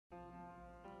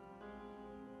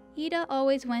Ida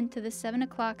always went to the 7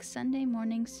 o'clock Sunday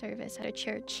morning service at her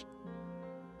church.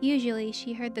 Usually,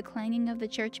 she heard the clanging of the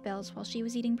church bells while she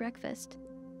was eating breakfast.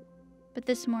 But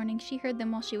this morning, she heard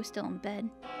them while she was still in bed.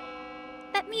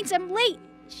 "That means I'm late,"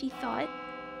 she thought.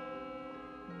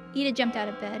 Ida jumped out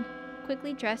of bed,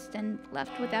 quickly dressed, and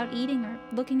left without eating or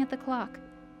looking at the clock.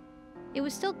 It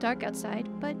was still dark outside,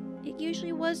 but it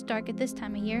usually was dark at this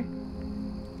time of year.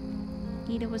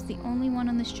 Ida was the only one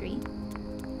on the street.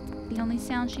 The only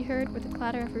sound she heard were the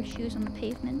clatter of her shoes on the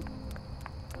pavement.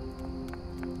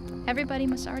 Everybody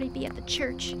must already be at the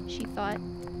church, she thought.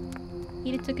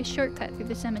 Ida took a shortcut through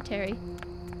the cemetery.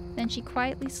 Then she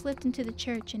quietly slipped into the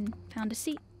church and found a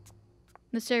seat.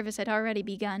 The service had already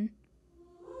begun.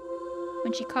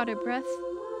 When she caught her breath,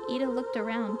 Ida looked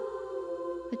around.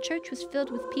 The church was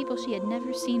filled with people she had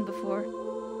never seen before,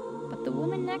 but the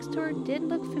woman next to her did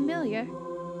look familiar.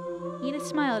 Ida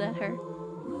smiled at her.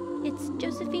 "It's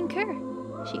Josephine Kerr,"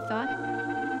 she thought.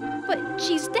 "But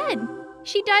she's dead!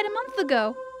 She died a month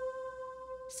ago!"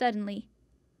 Suddenly,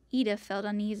 Ida felt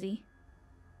uneasy.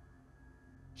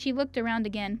 She looked around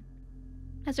again.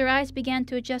 As her eyes began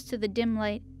to adjust to the dim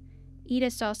light,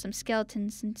 Ida saw some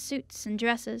skeletons in suits and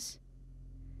dresses.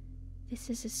 "This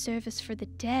is a service for the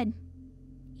dead,"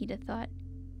 Ida thought.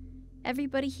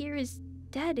 "Everybody here is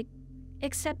dead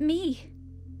except me."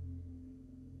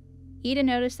 Ida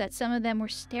noticed that some of them were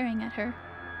staring at her.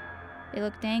 They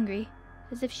looked angry,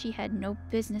 as if she had no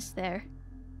business there.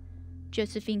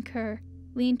 Josephine Kerr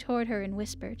leaned toward her and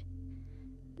whispered,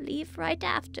 "Leave right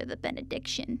after the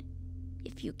benediction,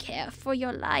 if you care for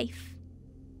your life."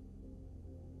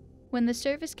 When the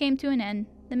service came to an end,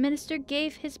 the minister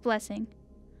gave his blessing.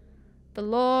 "The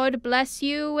Lord bless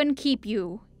you and keep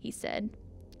you," he said.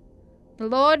 "The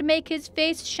Lord make his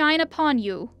face shine upon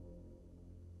you."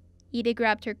 Ida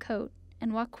grabbed her coat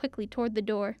and walked quickly toward the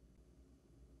door.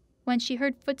 When she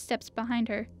heard footsteps behind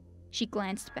her, she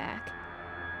glanced back.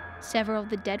 Several of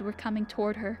the dead were coming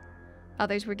toward her.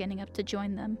 Others were getting up to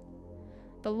join them.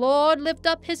 "The Lord lift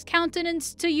up his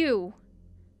countenance to you,"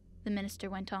 the minister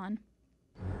went on.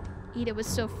 Ida was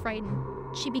so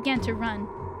frightened, she began to run.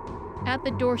 Out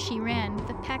the door she ran, with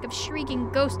a pack of shrieking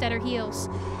ghosts at her heels.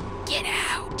 "Get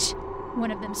out!"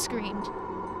 one of them screamed.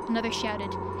 Another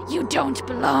shouted, "You don't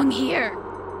belong here!"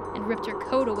 and ripped her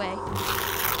coat away.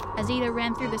 As Ida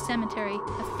ran through the cemetery,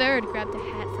 a third grabbed a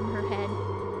hat from her head.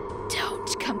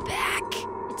 "Don't come back!"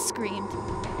 it screamed,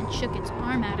 and shook its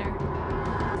arm at her.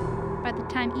 By the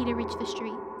time Ida reached the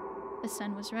street, the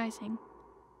sun was rising,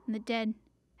 and the dead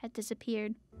had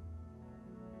disappeared.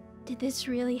 Did this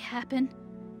really happen?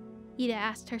 Ida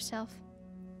asked herself.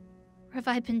 Or have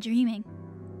I been dreaming?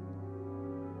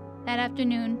 That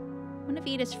afternoon, one of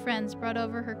Ida's friends brought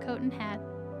over her coat and hat,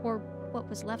 or what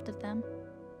was left of them.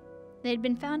 They had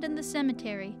been found in the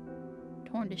cemetery,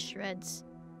 torn to shreds.